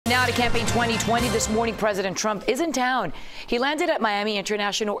Now to Campaign 2020. This morning, President Trump is in town. He landed at Miami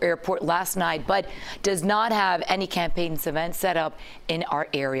International Airport last night, but does not have any campaign events set up in our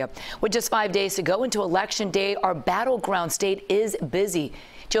area. With just 5 days to go into Election Day, our battleground state is busy.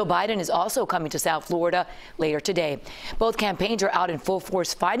 Joe Biden is also coming to South Florida later today. Both campaigns are out in full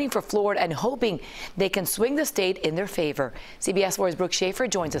force fighting for Florida and hoping they can swing the state in their favor. CBS 4's Brooke Shafer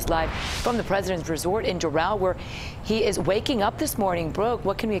joins us live from the President's Resort in Doral, where he is waking up this morning. Brooke,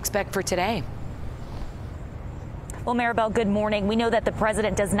 what can we expect for today? Well, Maribel, good morning. We know that the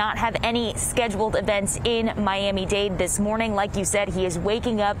president does not have any scheduled events in Miami-Dade this morning. Like you said, he is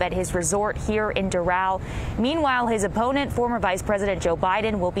waking up at his resort here in Doral. Meanwhile, his opponent, former Vice President Joe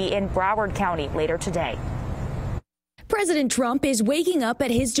Biden, will be in Broward County later today. President Trump is waking up at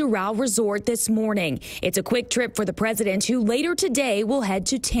his Doral resort this morning. It's a quick trip for the president, who later today will head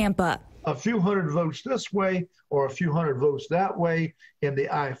to Tampa. A few hundred votes this way or a few hundred votes that way in the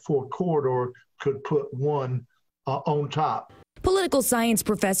I-4 corridor could put one on top. Political science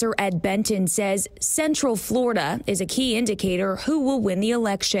professor Ed Benton says Central Florida is a key indicator who will win the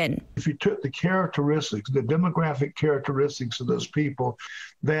election. If you took the characteristics, the demographic characteristics of those people,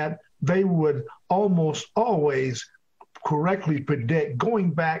 that they would almost always correctly predict,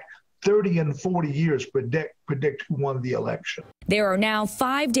 going back 30 and 40 years, predict who won the election. There are now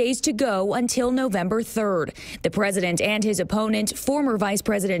 5 days to go until November 3rd. The president and his opponent, former Vice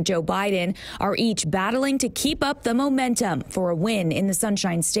President Joe Biden, are each battling to keep up the momentum for a win in the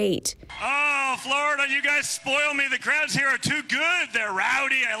Sunshine State. Oh, Florida, you guys spoil me. The crowds here are too good. They're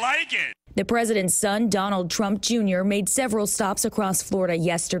rowdy. I like it. The president's son, Donald Trump Jr., made several stops across Florida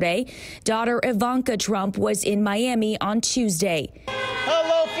yesterday. Daughter Ivanka Trump was in Miami on Tuesday.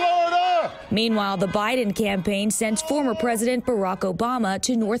 Hello, Florida! Meanwhile, the Biden campaign sent former President Barack Obama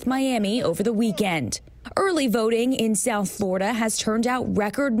to North Miami over the weekend. Early voting in South Florida has turned out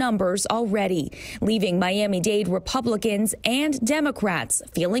record numbers already, leaving Miami-Dade Republicans and Democrats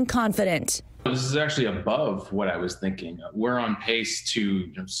feeling confident. This is actually above what I was thinking. We're on pace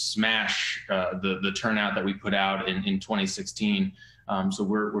to smash the turnout that we put out in 2016. So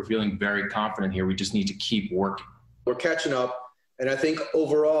we're feeling very confident here. We just need to keep working. We're catching up. And I think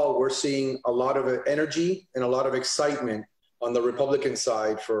overall, we're seeing a lot of energy and a lot of excitement on the Republican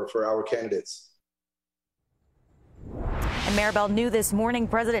side for our candidates. And Maribel, new this morning,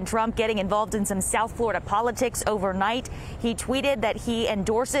 President Trump getting involved in some South Florida politics overnight. He tweeted that he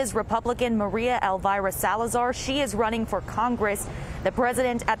endorses Republican Maria Elvira Salazar. She is running for Congress. The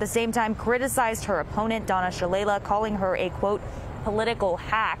president at the same time criticized her opponent, Donna Shalala, calling her a, quote, political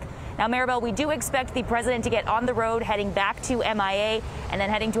hack. Now, Maribel, we do expect the president to get on the road, heading back to MIA and then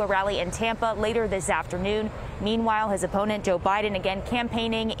heading to a rally in Tampa later this afternoon. Meanwhile, his opponent, Joe Biden, again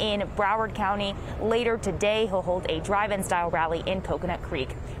campaigning in Broward County later today. He'll hold a drive-in style rally in Coconut Creek.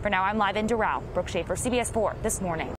 For now, I'm live in Doral. Brooke Shafer, CBS 4 This Morning.